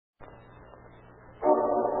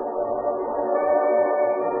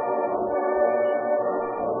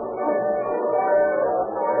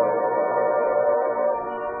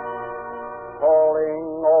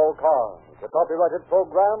copyrighted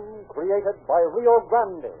program created by Rio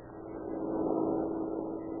Grande.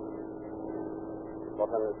 Los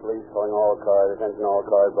Angeles Police calling all cars. Attention all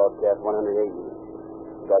cars. Broadcast 180.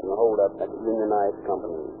 Got a hold up at the Union Ice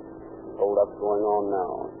Company. Hold up's going on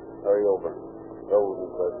now. Hurry over. Rosen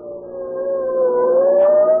first.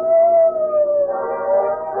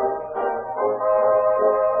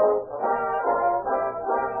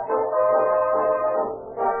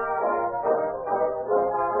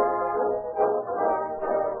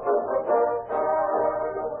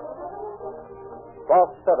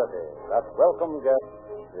 Prosperity, that welcome guest,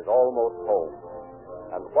 is almost home.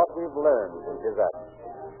 And what we've learned in his act.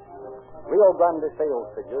 Rio Grande sales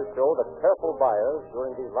figures show that careful buyers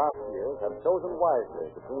during these last years have chosen wisely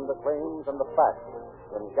between the claims and the facts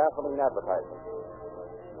in gasoline advertising.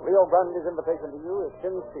 Rio Grande's invitation to you is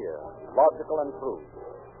sincere, logical, and true.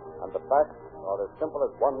 And the facts are as simple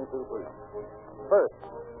as 1, 2, 3. First,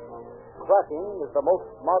 cracking is the most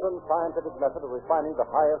modern scientific method of refining the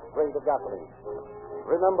highest grade of gasoline.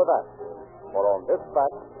 Remember that, for on this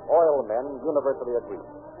fact, oil men universally agree.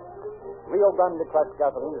 Rio Grande cracked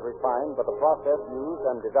gasoline is refined by the process used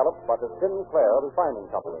and developed by the Sinclair Refining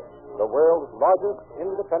Company, the world's largest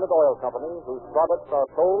independent oil company whose products are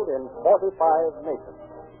sold in 45 nations.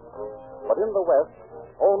 But in the West,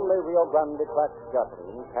 only Rio Grande cracked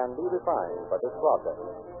gasoline can be refined by this process.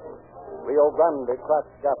 Rio Grande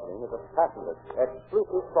cracked gasoline is a patented,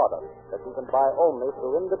 exclusive product that you can buy only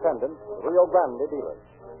through independent Rio Grande dealers.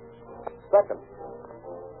 Second,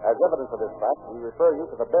 as evidence of this fact, we refer you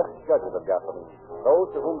to the best judges of gasoline, those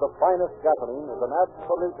to whom the finest gasoline is an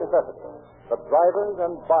absolute necessity, the drivers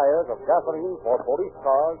and buyers of gasoline for police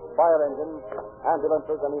cars, fire engines,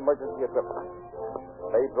 ambulances, and emergency equipment.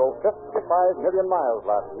 They drove 55 million miles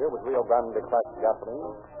last year with Rio Grande cracked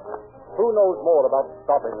gasoline. Who knows more about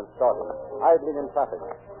stopping and starting, idling in traffic,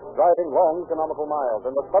 driving long economical miles,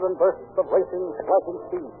 and the sudden bursts of racing, flashing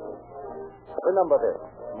speed? Remember this.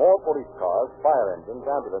 More police cars, fire engines,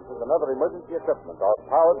 ambulances, and other emergency equipment are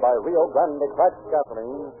powered by Rio Grande cracked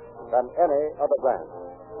gasoline than any other brand.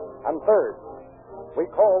 And third, we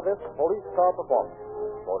call this police car performance,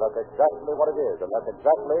 for that's exactly what it is, and that's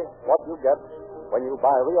exactly what you get when you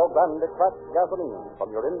buy Rio Grande cracked gasoline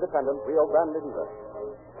from your independent Rio Grande dealer.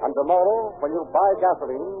 And tomorrow, when you buy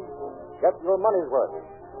gasoline, get your money's worth.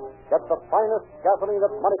 Get the finest gasoline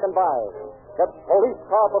that money can buy. Get police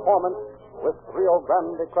car performance with Rio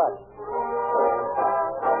Grande crack.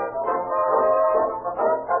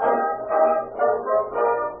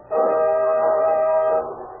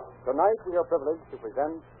 Tonight we are privileged to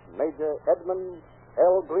present Major Edmund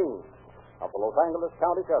L. Green of the Los Angeles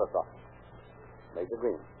County Sheriff's Office. Major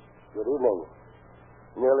Green. Good evening.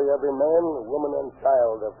 Nearly every man, woman, and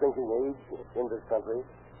child of thinking age in this country,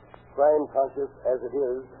 crime conscious as it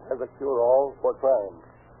is, has a cure-all for crime.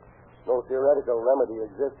 No theoretical remedy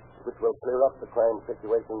exists which will clear up the crime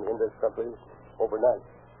situation in this country overnight.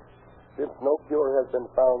 Since no cure has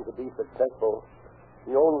been found to be successful,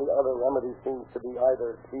 the only other remedy seems to be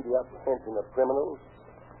either speedy apprehension of criminals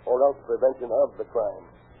or else prevention of the crime.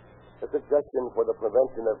 The suggestion for the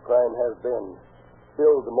prevention of crime has been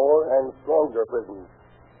build more and stronger prisons.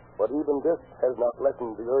 But even this has not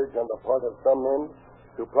lessened the urge on the part of some men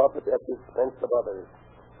to profit at the expense of others.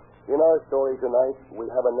 In our story tonight, we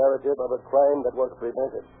have a narrative of a crime that was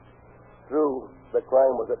prevented. True, the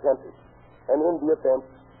crime was attempted, and in the attempt,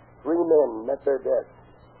 3 men met their death.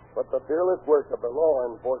 But the fearless work of the law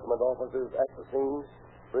enforcement officers at the scene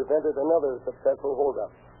prevented another successful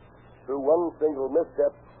holdup. Through one single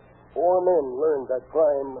misstep, 4 men learned that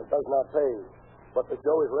crime does not pay. But the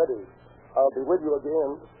show is ready. I'll be with you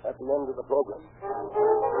again at the end of the program.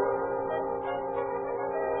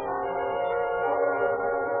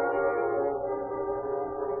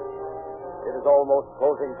 It is almost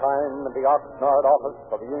closing time in the Oxnard office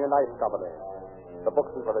of the Union Ice Company. The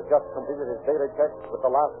bookkeeper has just completed his daily checks with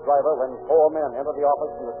the last driver when 4 men enter the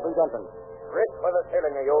office from the street entrance. Rich for the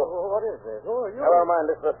ceiling, are you? Oh, what is this? Who are you? Never mind,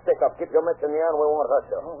 this is a stick-up. Keep your mitts in the air and we won't hurt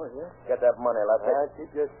you. Oh, yeah? Get that money, Lefty.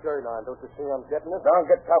 Keep your shirt on. Don't you see I'm getting it?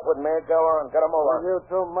 Don't get tough with me. Go on. Get him over. You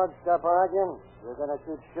too much stuff arguing. You're going to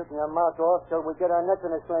keep shooting your mouth off till we get our necks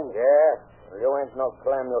in a sling. Yeah? You ain't no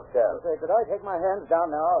clam yourself. Say, could I take my hands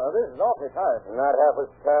down now? This is awfully tired. Not half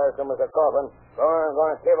as tiresome as a coffin. Go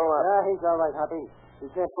on, keep him up. He's all right, Hoppy.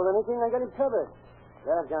 He can't pull anything. I got him covered.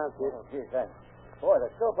 Let him down, kid. Oh, gee, thanks. Boy,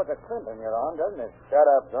 that still puts a crimp in your arm, doesn't it? Shut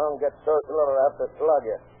up. Don't get social or I'll have to slug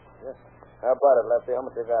you. Yes. How about it, Lefty? How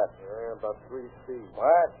much you got? About 3 feet.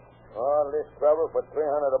 What? All this trouble for $300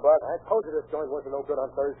 a buck? I told you this joint wasn't no good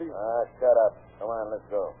on Thursday. Shut up. Come on, let's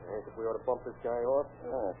go. You think we ought to bump this guy off?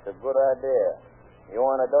 It's a good idea. You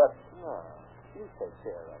want to do it? No. You take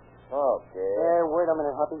care of it. Okay. Wait a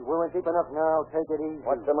minute, Hoppy. We're in deep enough now. Take it easy.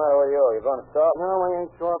 What's the matter with you? You going to stop? No, I ain't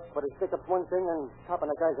sure, but it's stick up one thing and topping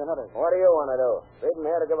the guy's another. What do you want to do? Sitting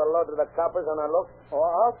here to give a load to the coppers on our look? Oh,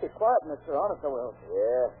 I'll keep quiet, mister. Honest, I will.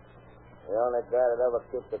 Yeah. The only guy that ever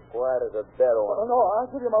keeps it quiet is a dead one. Oh, no, I'll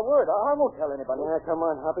give you my word. I won't tell anybody. Yeah, come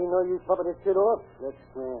on, Hoppy. No use pumping this shit off. Let's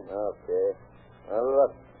swim. Okay. Well,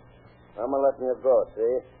 look. I'm letting you go,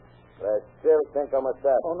 see? But I still think I'm a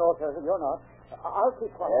sap. Oh, no, sir. You're not. I'll keep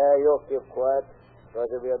quiet. Yeah, you'll keep quiet. Because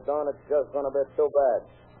if you don't, it's just going to be too bad.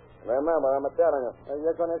 Remember, I'm telling you.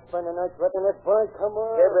 You're going to spend the night wrecking this boy? Come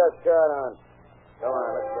on. Keep your shirt on. Come on,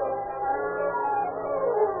 let's go.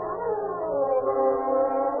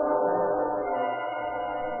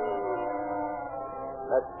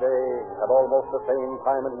 Next day, at almost the same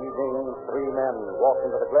time in the evening, three men walked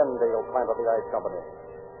into the Glendale plant of the ice company.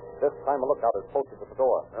 This time a lookout is posted at the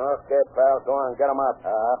door. Okay, pal, go on, get 'em up.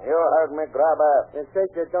 You heard me, grab ass. In case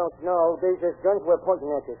you don't know, these is guns we're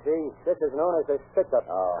pointing at, you see. This is known as a stick-up.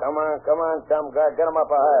 Oh. Come on, dumb guy, get 'em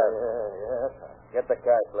up ahead. Yes. Get the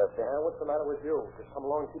cash, Lefty. What's the matter with you? Just come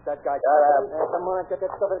along and keep that guy Shut up. Come on, get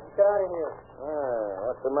that stuff and get out of here.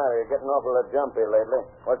 What's the matter? You're getting awful jumpy lately.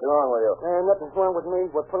 What's wrong with you? Nothing's wrong with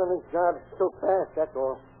me. We're pulling these jobs too fast, that's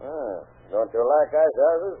all. Don't you like ice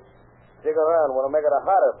houses? Stick around. We'll make it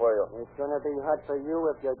hotter for you. It's going to be hot for you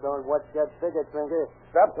if you don't watch that figure, Trinker.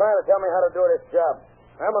 Stop trying to tell me how to do this job.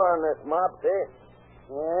 I'm on this mob, see?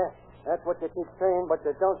 Yeah, that's what you keep saying, but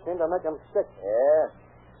you don't seem to make them stick. Yeah?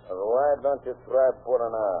 Well, why don't you try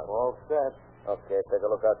putting on? All set. Okay, take a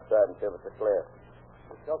look outside and see if it's clear.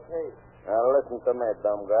 It's okay. Now, listen to me,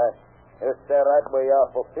 dumb guy. You stay right where you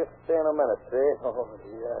are for 15 minutes, see? Oh,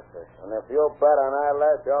 yes, sir. And if you bat an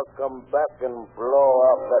eyelash, I'll come back and blow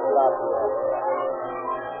off the top of you.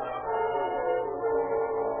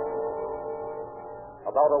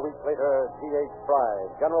 About a week later, G.H.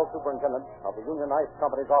 Fry, General Superintendent of the Union Ice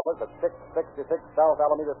Company's office at 666 South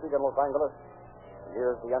Alameda Street in Los Angeles,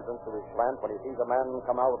 nears the entrance to his plant when he sees a man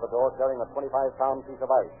come out of the door carrying a 25-pound piece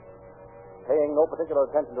of ice. Paying no particular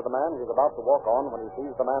attention to the man, he's about to walk on when he sees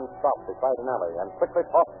the man stop beside an alley and quickly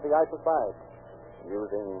toss the ice aside.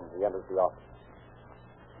 Musing, he enters the office.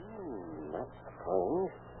 That's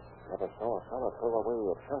strange. Never saw a fellow throw away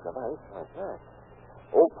a chunk of ice like that.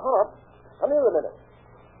 Oh, Pop, come here a minute.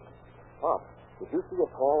 Pop, did you see a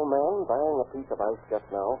tall man buying a piece of ice just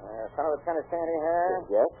now? Fellow that's kind of sandy hair?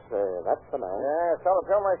 Yes, that's the man. Yeah, saw the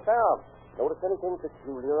film myself. Notice anything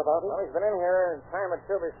peculiar about him? Well, he's been in here a time or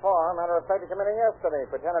two before. Matter of fact, he came in here yesterday,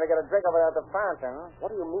 pretending to get a drink over there at the fountain.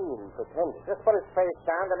 What do you mean, pretending? Just put his face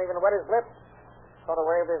down, didn't even wet his lips. Sort of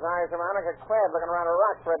waved his eyes around like a crab looking around a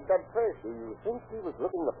rock for a dead fish. Do you think he was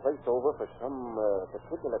looking the place over for some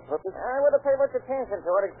particular purpose? I wouldn't pay much attention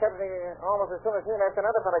to it, except almost as soon as he left,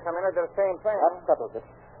 another fellow come in and did the same thing. That settles it.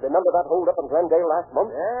 Remember that hold-up in Glendale last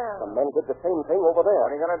month? Yeah. The men did the same thing over there.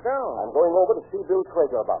 What are you going to do? I'm going over to see Bill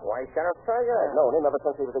Traeger about it. Why, Sheriff Traeger? I've known him ever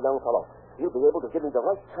since he was a young fellow. He'll be able to give me the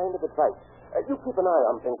right kind of advice. You keep an eye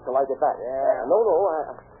on things till I get back. Yeah. No,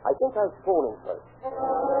 I think I'll phone him first.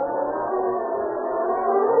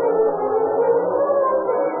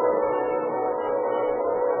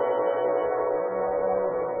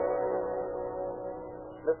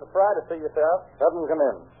 Mr. Fry, to see yourself. Come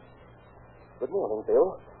in. Good morning,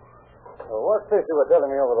 Bill. What's this you were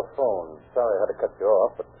telling me over the phone? Sorry I had to cut you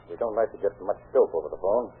off, but we don't like to get much dope over the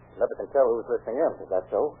phone. Never can tell who's listening in. Is that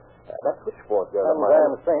so? That switchboard girl Some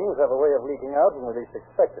damn things have a way of leaking out when we least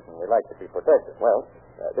expect it, and we like to be protected. Well,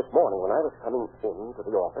 this morning when I was coming into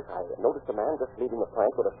the office, I noticed a man just leaving the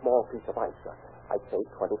plant with a small piece of ice. I'd say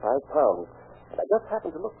 25 pounds. And I just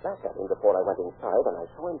happened to look back at him before I went inside, and I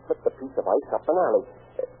saw him flip the piece of ice up an alley.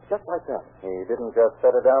 Just like that. He didn't just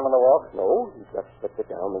set it down on the walk? No, he just slipped it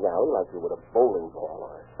down the alley like you would a bowling ball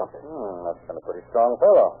or something. That's been a pretty strong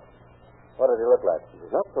fellow. What did he look like? He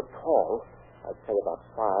was not so tall. I'd say about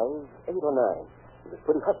 5, 8 or 9. He was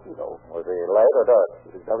pretty husky, though. Was he light or dark?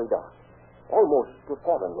 He was very dark. Almost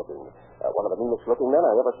foreign looking. One of the meanest looking men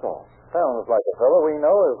I ever saw. Sounds like a fellow we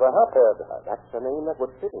know is a hothead. That's the name that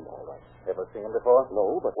would fit him, all right. Ever seen him before?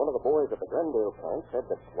 No, but one of the boys at the Glendale plant said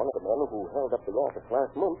that one of the men who held up the office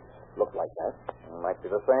last month looked like that. Might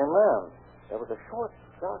be the same man. There was a short,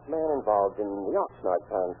 dark man involved in the Oxnard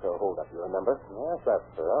plant hold-up, you remember? Yes, that's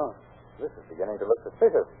true. This is beginning to look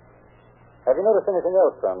suspicious. Have you noticed anything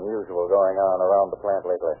else unusual going on around the plant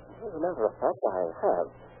lately? As a matter of fact, I have.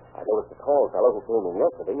 I noticed a tall fellow who came in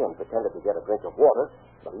yesterday and pretended to get a drink of water,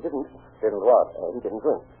 but he didn't. Didn't what? He didn't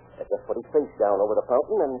drink. Just put his face down over the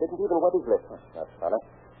fountain and didn't even wet his lips. That's funny.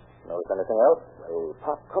 Notice anything else?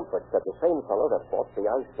 Pop Comfort said the same fellow that bought the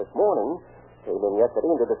ice this morning came in yesterday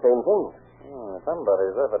and did the same thing.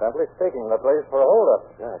 Somebody's evidently staking the place for a holdup.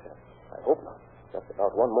 Gosh, I hope not. Just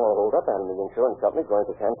about one more holdup, and the insurance company's going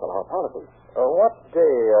to cancel our policy. What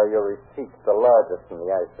day are your receipts the largest in the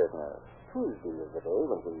ice business? Tuesday is the day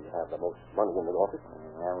when we have the most money in the office.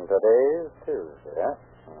 And today's Tuesday, huh?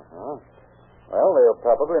 Uh-huh. Well, they'll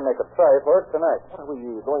probably make a try for it tonight. What are we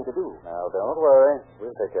going to do? Now, don't worry.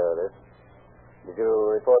 We'll take care of this. Did you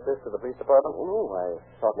report this to the police department? Oh, I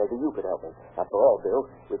thought maybe you could help me. After all, Bill,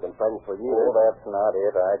 we've been friends for years. Oh, that's not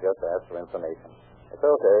it. I just asked for information. It's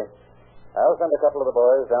okay. I'll send a couple of the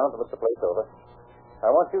boys down to look the place over. I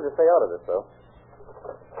want you to stay out of this, though.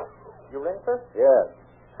 You ring, sir? Yes.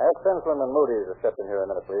 Have Senslin and Moody to step in here a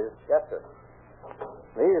minute, please. Yes, sir.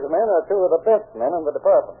 These men are two of the best men in the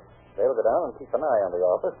department. They'll go down and keep an eye on the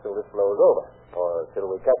office till this blows over, or till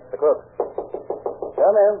we catch the crooks.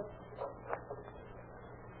 Come in.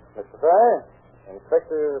 Mr. Fry,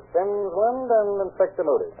 Inspector Sensland and Inspector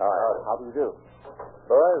Moody. How do you do?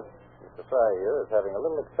 Boys, Mr. Fry here is having a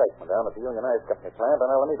little excitement down at the Union Ice Company plant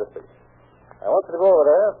on Alameda Street. I want you to go over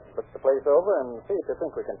there, look the place over, and see if you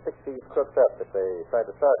think we can fix these crooks up if they try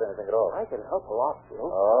to start anything at all. I can help a lot,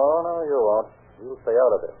 Bill. Oh, no, you won't. You'll stay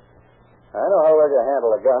out of it. I know how well you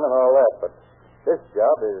handle a gun and all that, but this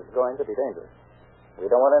job is going to be dangerous. We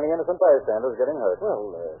don't want any innocent bystanders getting hurt.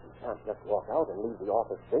 Well, we can't just walk out and leave the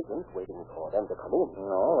office vacant waiting for them to come in.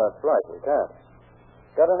 No, that's right. We can't.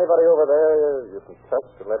 Got anybody over there you can trust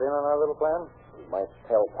to let in on our little plan? We might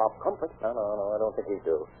tell Pop Comfort. No, I don't think he'd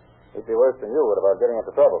do. He'd be worse than you would about getting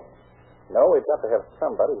into trouble. No, we've got to have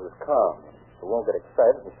somebody who's calm, who won't get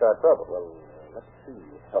excited and start trouble. Well, let's see.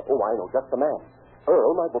 I know just the man.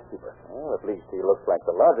 Earl, my bookkeeper. Well, at least he looks like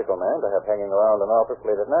the logical man to have hanging around an office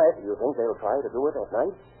late at night. You think they'll try to do it at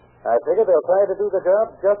night? I figure they'll try to do the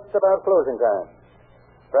job just about closing time.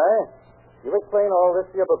 Fry, you explain all this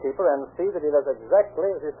to your bookkeeper and see that he does exactly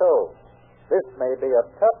as you're told. This may be a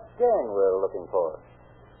tough gang we're looking for.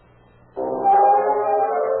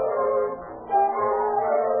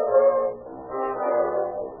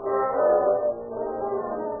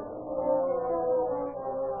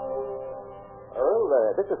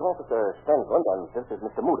 This is Officer Spenglund, and this is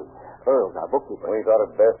Mr. Moody. Earl's our bookkeeper. We thought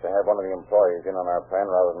it best to have one of the employees in on our plan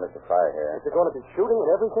rather than Mr. Fry here. Is there going to be shooting and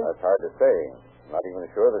everything? That's hard to say. Not even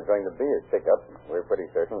sure there's going to be a stick-up. We're pretty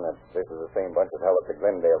certain that this is the same bunch that held at the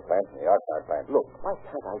Glendale plant and the Oxnard plant. Look, why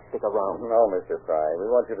can't I stick around? No, Mr. Fry. We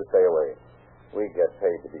want you to stay away. We get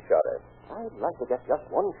paid to be shot at. I'd like to get just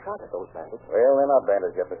one shot at those bandits. Well, they're not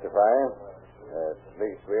bandits yet, Mr. Fry. At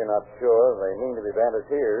least we're not sure they mean to be bandits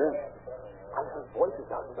here. I heard voices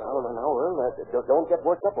out there. Now, Earl, don't get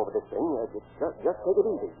worked up over this thing. Just take it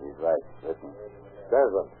easy. He's right. Listen.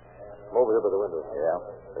 Sensland, come over here by the window.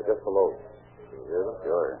 Yeah? They're just below. You hear them?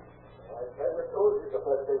 Sure. I told you the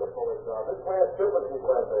first day the police are. This man's stupid from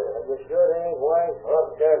right there. Are you sure they ain't white?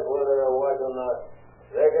 Upstairs, whether they're white or not.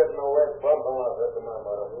 They're getting a wet bump on us, that's my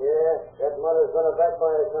mother. Yeah, that mother's gonna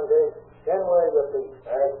backfire someday. Then where you be?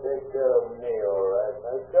 I take care of me, all right.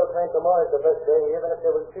 I still think tomorrow's the best day, even if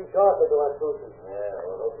there was 2 cars to do on Tuesday. Yeah,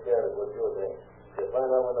 well, who cares what you think? You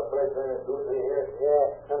find out when the place ain't a Tuesday here? Yeah,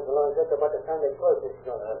 comes along just about the time they close this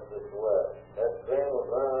joint. That's the swell. That train was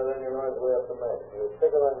running on your noise way up the main. You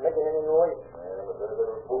figure on making any noise? Yeah, but that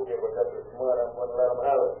little bookkeeper got the smart and wouldn't let him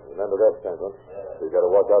have it. Remember that, Spencer. You got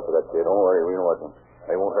to watch out for that kid. Don't worry, we know watch him.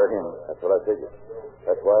 They won't hurt him. That's what I figured.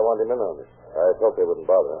 That's why I wanted him in on this. I thought they wouldn't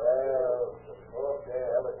bother him. Well, okay,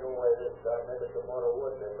 have it your way this time. Maybe tomorrow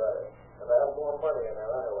would be better. And I have more money in there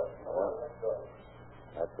anyway.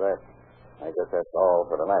 That's right. I guess that's all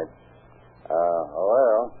for tonight.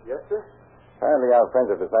 Well. Yes, sir? Apparently our friends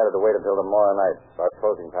have decided to wait until tomorrow night. Our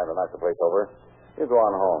closing time to knock the place over. You go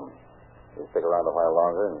on home. You stick around a while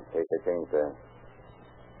longer in case they change things.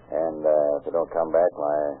 And if they don't come back,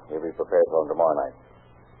 why, we'll be prepared for them tomorrow night.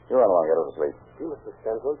 You run along, get over to sleep. Gee, Mr.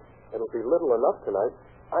 Spenglund, it'll be little enough tonight.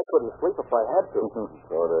 I couldn't sleep if I had to.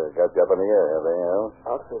 Sort of got you up in the air, have they,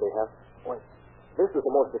 I'll say they have. Why, this is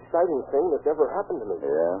the most exciting thing that's ever happened to me.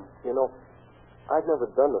 Yeah? You know, I've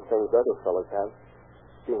never done the things other fellas have,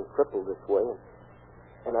 being crippled this way.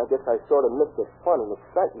 And I guess I sort of miss the fun and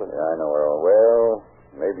excitement. Yeah, I know, Earl. Well,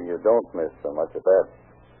 maybe you don't miss so much of that.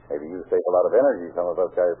 Maybe you save a lot of energy some of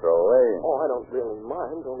us guys throw away. Oh, I don't really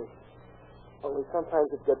mind, only sometimes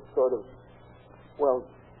it gets sort of, well,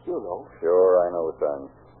 you know. Sure, I know, son.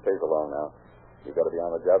 Take along now. You've got to be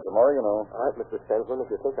on the job tomorrow, you know. All right, Mr. Spenglund,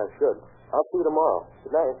 if you think I should. I'll see you tomorrow.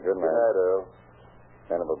 Good night. Good night, Earl.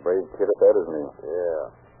 Kind of a brave kid at that, isn't he? Yeah.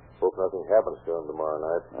 Hope nothing happens to him tomorrow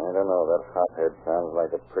night. I don't know. That hothead sounds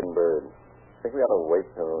like a pretty bird. Think we ought to wait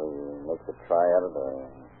till he makes a try at it or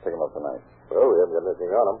pick him up tonight? Well, we haven't got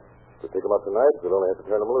anything on him. If we pick him up tonight, we'll only have to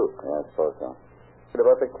turn him loose. Yeah, I suppose so. What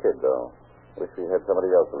about the kid, though? Wish we had somebody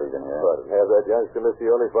else to lead in here. But have that youngster miss the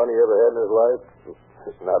only fun he ever had in his life?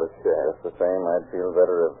 Not a chance. Just the same, I'd feel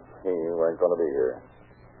better if he weren't going to be here.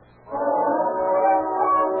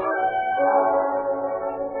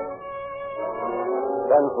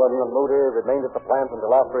 Densland and Moody remained at the plant until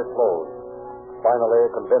after it closed. Finally,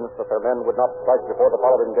 convinced that their men would not strike before the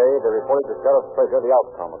following day, they reported to Sheriff Fraser the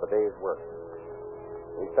outcome of the day's work.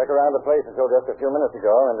 We stuck around the place until just a few minutes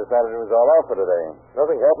ago and decided it was all out for today.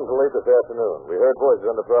 Nothing happened till late this afternoon. We heard voices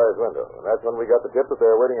on the prior's window, and that's when we got the tip that they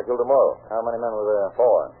were waiting until tomorrow. How many men were there? 4.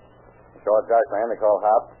 A short, dark man they call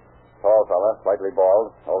Hop. Tall fella, slightly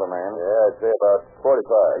bald, older man. Yeah, I'd say about 45.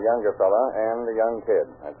 A younger fella and a young kid.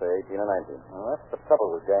 I'd say 18 or 19. Well, that's the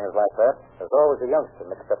trouble with gangs like that. There's always a youngster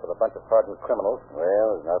mixed up with a bunch of hardened criminals.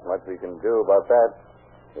 Well, there's not much we can do about that.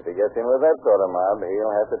 If he gets in with that sort of mob,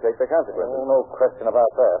 he'll have to take the consequences. Oh, no question about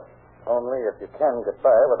that. Only if you can get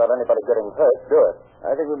by without anybody getting hurt, do it.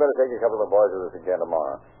 I think we'd better take a couple of the boys with us again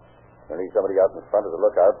tomorrow. We'll need somebody out in front as a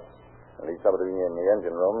lookout. We'll need somebody in the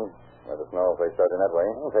engine room. Let us know if they start in that way.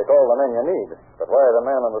 You'll take all the men you need. But why the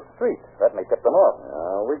man on the street? That may tip them off.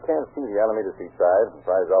 We can't see the Alameda Street side. The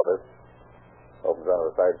prize office opens onto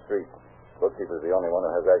a side street. Bookkeeper's the only one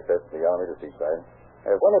who has access to the Alameda Street side.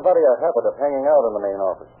 Has anybody a habit of hanging out in the main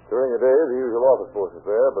office? During the day, the usual office force is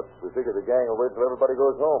there, but we figure the gang will wait till everybody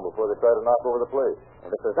goes home before they try to knock over the place. And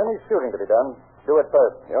if there's any shooting to be done, do it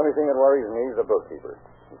first. The only thing that worries me is the bookkeeper.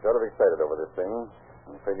 He's sort of excited over this thing.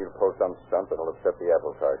 I'm afraid he'll pull some stunt that'll upset the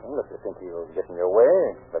apple cart. Well, if you think he'll get in your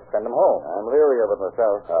way, let's send him home. I'm leery of it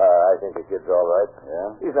myself. I think the kid's all right. Yeah?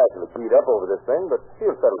 He's naturally keyed up over this thing, but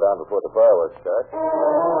he'll settle down before the fireworks start.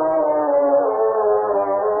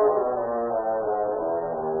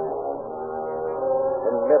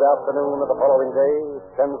 In mid-afternoon of the following day,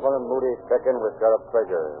 Densland and Moody check in with Sheriff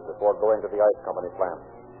Fraser before going to the ice company plant.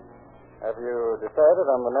 Have you decided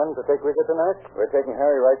on the men to take with you tonight? We're taking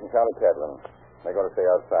Harry Wright and Charlie Catlin. They're going to stay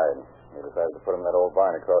outside. We decided to put them in that old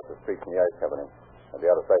barn across the street from the ice company. They'll be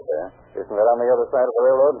out of sight there. Isn't that on the other side of the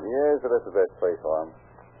railroad? Yes, but that's the best place for them.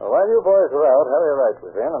 Well, while you boys were out, Harry Wright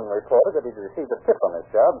was in and reported that he'd received a tip on this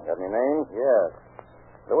job. Got any names? Yes.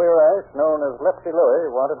 Louis Rice, known as Lefty Louis,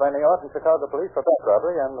 wanted by New York and Chicago police for bank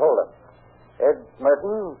robbery and hold-up. Ed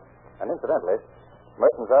Merton, and incidentally,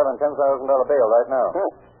 Merton's out on $10,000 bail right now.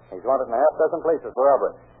 He's wanted in a half dozen places for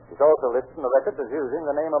robbery. He's also listed in the records as using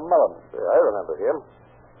the name of Mullen. I remember him.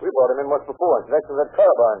 We brought him in once before in connection with that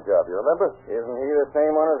car barn job, you remember? Isn't he the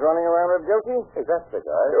same one who's running around with Gilkey? Hey, that's the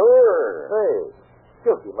guy. Sure. Say,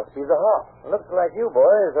 Gilkey must be the hop. Looks like you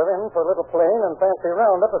boys are in for a little plain and fancy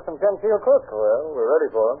roundup of some genteel crooks. Well, we're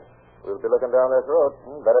ready for him. We'll be looking down this road.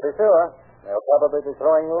 Better be sure. They'll probably be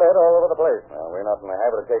throwing lead all over the place. Well, we're not in the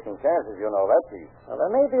habit of taking chances, you know that, Chief. Well,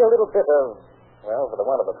 there may be a little bit of, well, for the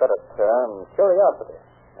want of a better term, curiosity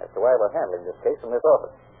as to why we're handling this case in this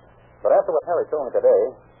office. But after what Harry told me today,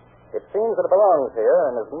 it seems that it belongs here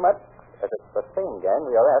in as much as it's the same gang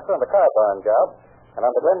we are after on the car barn job and on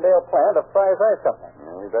the Glendale plant of Fry's Ice Company.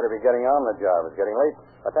 We better be getting on the job. It's getting late.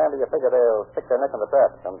 What time do you figure they'll stick their neck in the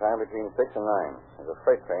trap? Sometime between 6 and 9. There's a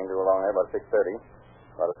freight train due along there about 6:30.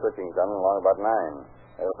 A lot of switching done along about 9.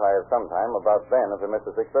 They'll fire sometime about then if they miss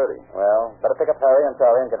the 6:30. Well, better pick up Harry and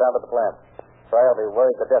Charlie and get down to the plant. Fry'll be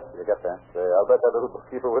worried to death till you get there. I'll bet that little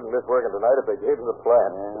bookkeeper wouldn't miss working tonight if they gave him the plan.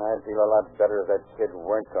 Yeah, I'd feel a lot better if that kid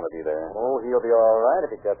weren't going to be there. Oh, he'll be all right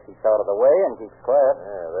if he just keeps out of the way and keeps quiet.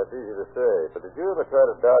 Yeah, that's easy to say. But did you ever try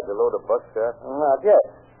to dodge a load of buckshot? Not yet.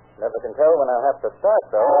 Never can tell when I'll have to start,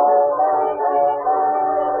 though.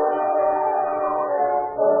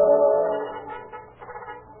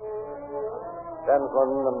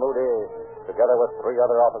 Densland and Moody, together with 3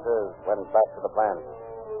 other officers, went back to the plant.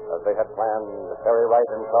 As they had planned, Harry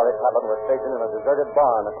Wright and Charlie Catlin were stationed in a deserted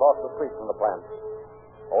barn across the street from the plant.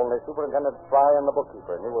 Only Superintendent Fry and the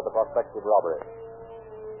bookkeeper knew of the prospective robbery.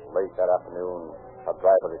 Late that afternoon, a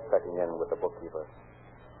driver is checking in with the bookkeeper.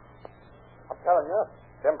 I'm telling you,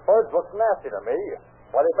 them birds look nasty to me.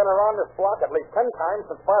 Why, they've been around this block at least 10 times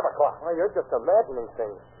since 5 o'clock. Well, you're just imagining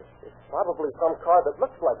things. It's probably some car that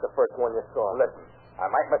looks like the first one you saw. Listen,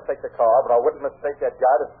 I might mistake the car, but I wouldn't mistake that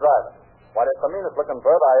guy that's driving. Why, that's the meanest-looking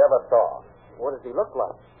bird I ever saw. What does he look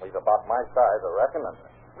like? Well, he's about my size, I reckon, and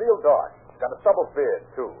real dark. He's got a stubble beard,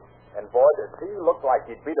 too. And, boy, does he look like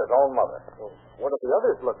he'd beat his own mother. Well, what do the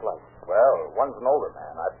others look like? Well, one's an older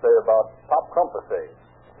man. I'd say about Pop Crumpus age.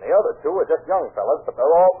 And the other 2 are just young fellas, but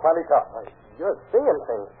they're all plenty tough. You're seeing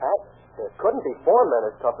things, Pat. There couldn't be 4 men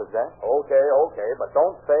as tough as that. Okay, but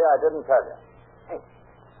don't say I didn't tell you. Hey,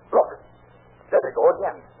 look. There they go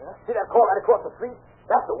again. See that car right across the street?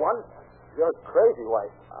 That's the one. You're crazy,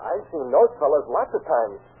 White. I've seen those fellas lots of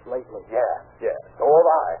times lately. Yeah. So have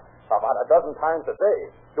I. About a dozen times a day.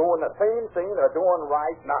 Doing the same thing they're doing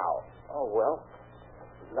right now. Oh, well,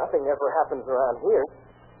 nothing ever happens around here.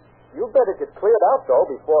 You better get cleared out, though,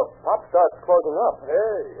 before Pop starts closing up.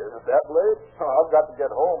 Hey, is it that late? I've got to get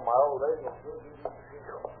home. My old age is...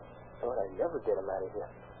 Thought I'd never get him out of here.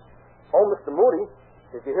 Oh, Mr. Moody,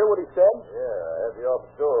 did you hear what he said? Yeah, I had the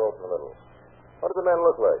office door open a little. What does the man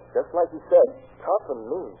look like? Just like he said, tough and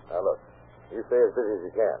mean. Now, look, you stay as busy as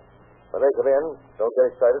you can. When they come in, don't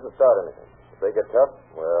get excited and start anything. If they get tough,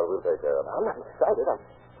 well, we'll take care of them. I'm not excited.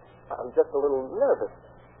 I'm just a little nervous.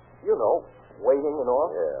 You know, waiting and all.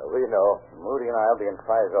 Yeah, we know. Moody and I will be in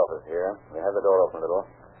Fry's office here. We have the door open a little.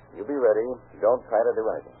 You be ready. Don't try to do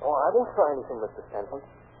anything. Oh, I won't try anything, Mr. Stanton.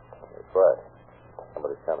 That's right.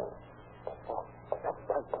 Somebody's coming. Oh, that's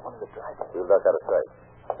Brighton, one of the drivers. We'll duck out of sight.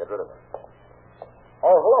 Get rid of him.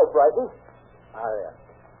 Oh, hello, Brighton. Ah, yeah.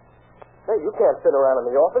 Hey, you can't sit around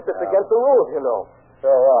in the office. It's against the rules, you know. So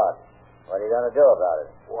what? What are you going to do about it?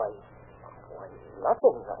 Why,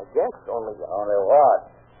 nothing, I guess. Only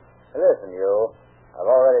what? Listen, you. I've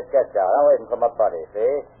already sketched out. I'm waiting for my buddy,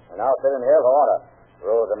 see? And I'll sit in here if I want to.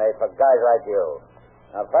 Rules are made for guys like you.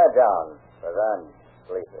 Now, pipe down, because I'm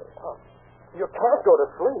sleepy. Oh, you can't go to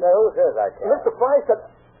sleep. Now, who says I can't? Mr. Fry said...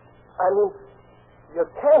 you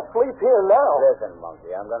can't sleep here now. Listen,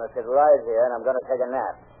 monkey, I'm going to sit right here and I'm going to take a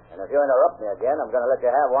nap. And if you interrupt me again, I'm going to let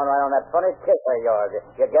you have one right on that funny kick of yours.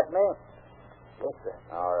 You get me? Yes, sir.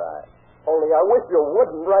 All right. Only I wish you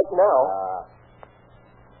wouldn't right now.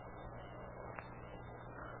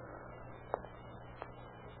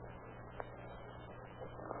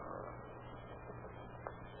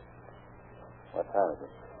 What time is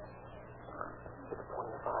it?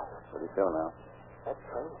 6:25. What do you feel now? That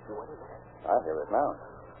train's due any minute. I hear it now.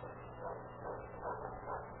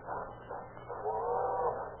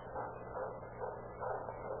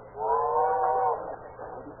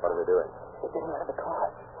 What are they doing? They're getting out of the car.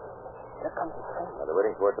 Here comes the train. Are they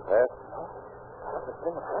waiting for it to pass? No. There's a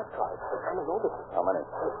string of flat cars. They're coming over here. How many?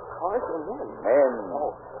 Cars and men. Men.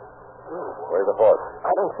 Oh. Where's the fourth? I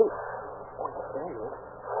don't see. Oh, there he is.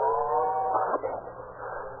 Pop.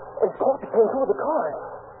 And Pop came through the cars.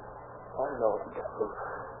 Oh, no.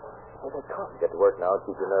 Here they come. Get to work now and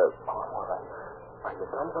keep your nerves. Oh, all right. Are your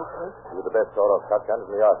guns okay? You're the best sawed-off shotguns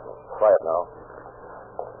in the arsenal. Quiet now.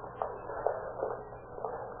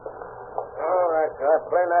 All right, sir.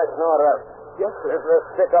 Play nice and order up. Yes, sir. Let's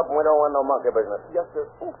stick up and we don't want no monkey business. Yes, sir.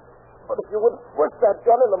 Oh, but if you wouldn't push that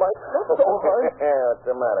gun into my chest so hard. What's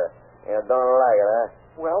the matter? You don't like it, huh?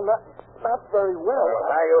 Well, not very well.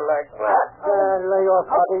 How you like that? Lay off,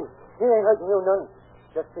 Bobby. He ain't hurting you none.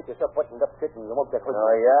 Just pick yourself buttoned up, kid, and you won't get hurt.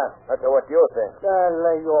 Oh, yeah? That's what you think.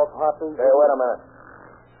 Lay off, Hoppy. Hey, wait a minute.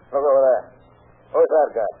 Look over there. Who's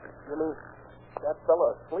that guy? You mean that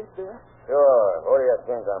fella asleep there? Sure. What do you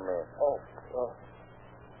think I mean? Oh,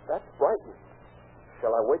 that's Brighton.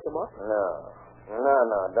 Shall I wake him up? No,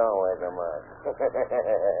 don't wake him up.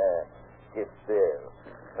 Keep still.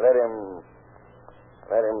 Let him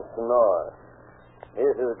snore.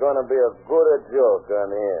 This is going to be a good joke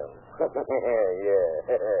on him.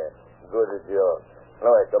 Yeah, good joke.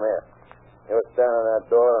 Louis, come here. You stand on that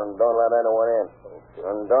door and don't let anyone in.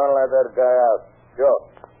 And don't let that guy out. Joe,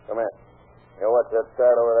 come here. You watch that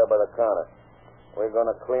side over there by the counter. We're going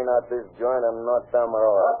to clean out this joint in no time at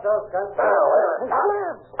all. What's those guns? Help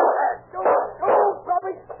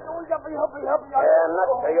me. Yeah, not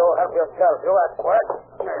till you help yourself. You that work.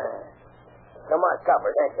 Smart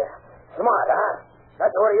coppers, ain't you? Smart, huh?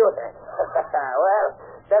 That's what you think. Well,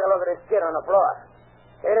 take a look at this kid on the floor.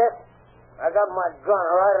 See this? I got my gun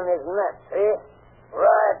right in his neck, see?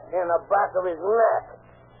 Right in the back of his neck.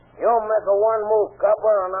 You make a one move,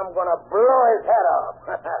 copper, and I'm going to blow his head off.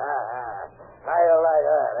 How you like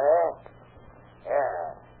that, eh?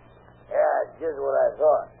 Yeah, just what I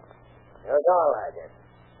thought. You don't like it.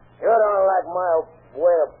 You don't like my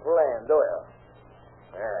way of playing, do you?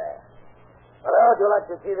 Yeah. Well, how'd you like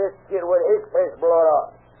to see this kid with his face blown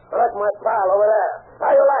off? Like my pal over there.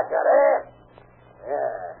 How you like that, eh?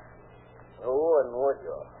 Yeah. You wouldn't, would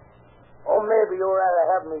you? Or maybe you'd rather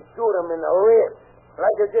have me shoot him in the ribs,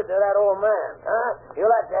 like you did to that old man, huh? You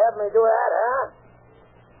like to have me do that, huh?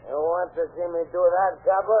 You want to see me do that,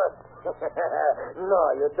 copper? No,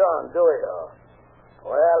 you don't, do you?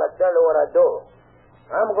 Well, I'll tell you what I do.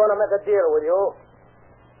 I'm going to make a deal with you.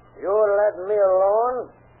 You let me alone,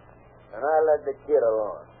 and I let the kid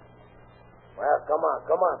alone. Well, come on.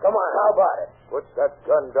 How about it? Put that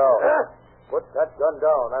gun down. Huh? Put that gun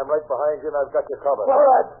down. I'm right behind you, and I've got you covered. All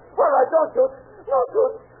right, don't shoot. Don't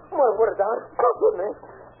shoot. My word down. Don't shoot me.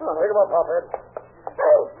 Pick him up, Hophead.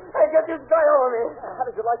 Hey, get this guy over me. How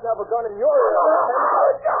did you like to have a gun in your ear?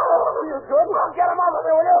 You good? Get him off of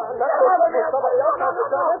me, will you? Get him off of me. Somebody else has a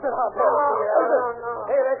gun, isn't it?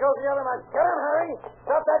 Hey, there goes the other man. Get him, Harry.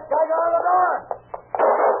 Stop that guy out of the door.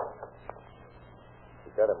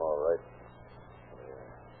 You got him all right.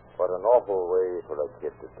 What an awful way for a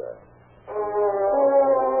kid to die.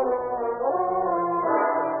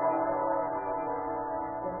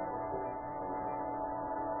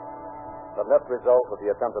 The net result of the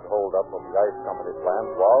attempted hold-up of the ice company plant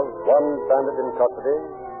was one bandit in custody,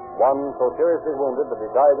 one so seriously wounded that he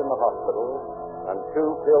died in the hospital, and two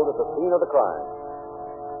killed at the scene of the crime.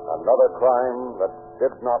 Another crime that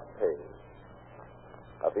did not pay.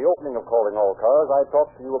 At the opening of Calling All Cars, I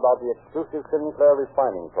talked to you about the exclusive Sinclair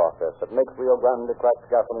refining process that makes Rio Grande cracked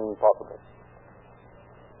gasoline possible.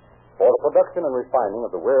 For the production and refining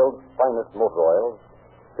of the world's finest motor oils,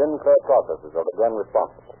 Sinclair processes are again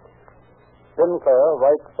responsible. Sinclair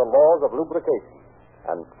writes the laws of lubrication,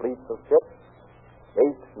 and fleets of ships,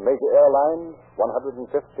 8 major airlines, 150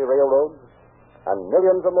 railroads, and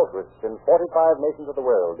millions of motorists in 45 nations of the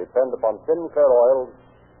world depend upon Sinclair oils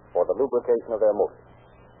for the lubrication of their motors.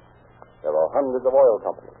 There are hundreds of oil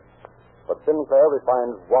companies, but Sinclair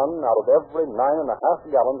refines 1 out of every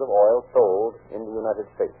 9.5 gallons of oil sold in the United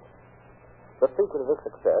States. The secret of this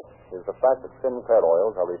success is the fact that Sinclair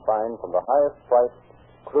oils are refined from the highest priced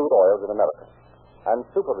crude oils in America, and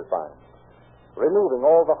super refined, removing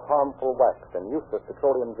all the harmful wax and useless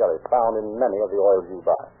petroleum jelly found in many of the oils you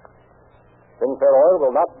buy. Sinclair oil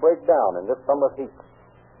will not break down in this summer heat.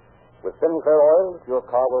 With Sinclair oil, your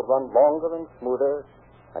car will run longer and smoother,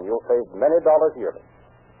 and you'll save many dollars yearly.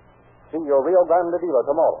 See your Rio Grande dealer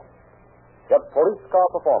tomorrow. Get police car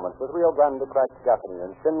performance with Rio Grande cracked gasoline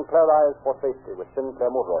and Sinclair eyes for safety with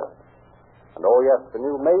Sinclair motor oil. And oh yes, the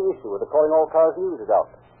new May issue of the Calling All Cars News is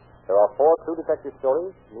out. There are 4 true detective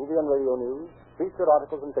stories, movie and radio news, featured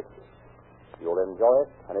articles and pictures. You'll enjoy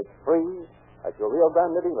it, and it's free at your Rio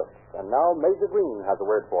Grande dealer. And now Major Green has a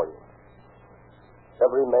word for you.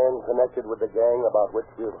 Every man connected with the gang about which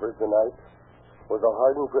we have heard tonight was a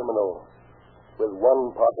hardened criminal, with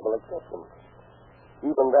one possible exception.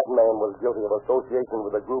 Even that man was guilty of association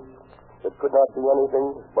with a group that could not be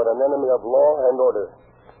anything but an enemy of law and order.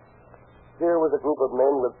 Here was a group of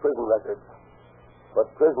men with prison records, but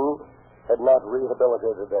prison had not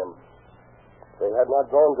rehabilitated them. They had not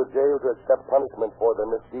gone to jail to accept punishment for their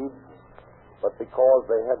misdeeds, but because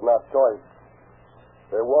they had not choice.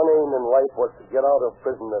 Their one aim in life was to get out of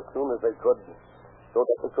prison as soon as they could, so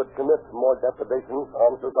that they could commit more depredations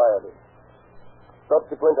on society.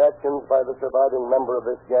 Subsequent actions by the surviving member of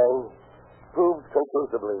this gang proved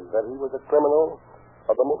conclusively that he was a criminal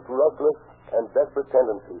of the most ruthless and desperate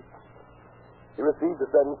tendencies. He received a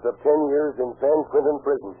sentence of 10 years in San Quentin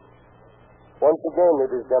prison. Once again,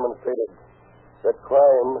 it is demonstrated that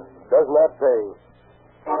crime does not pay.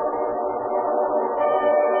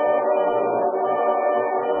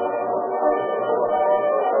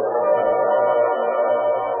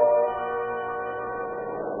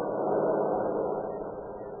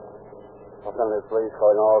 Los Angeles Police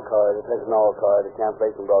calling all cars, attention all cars, to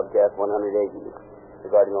cancellation broadcast 180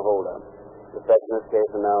 regarding a holdup. The suspect in this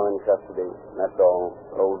case are now in custody. That's all.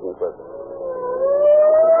 Holds and purpose.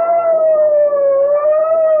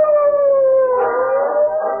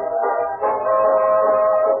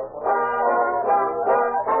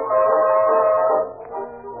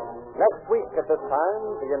 Next week at this time,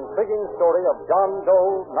 the intriguing story of John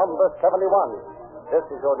Doe, number 71. This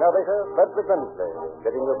is your narrator, Frederick Lindsley,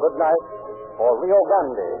 bidding you good night for Rio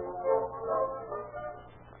Grande.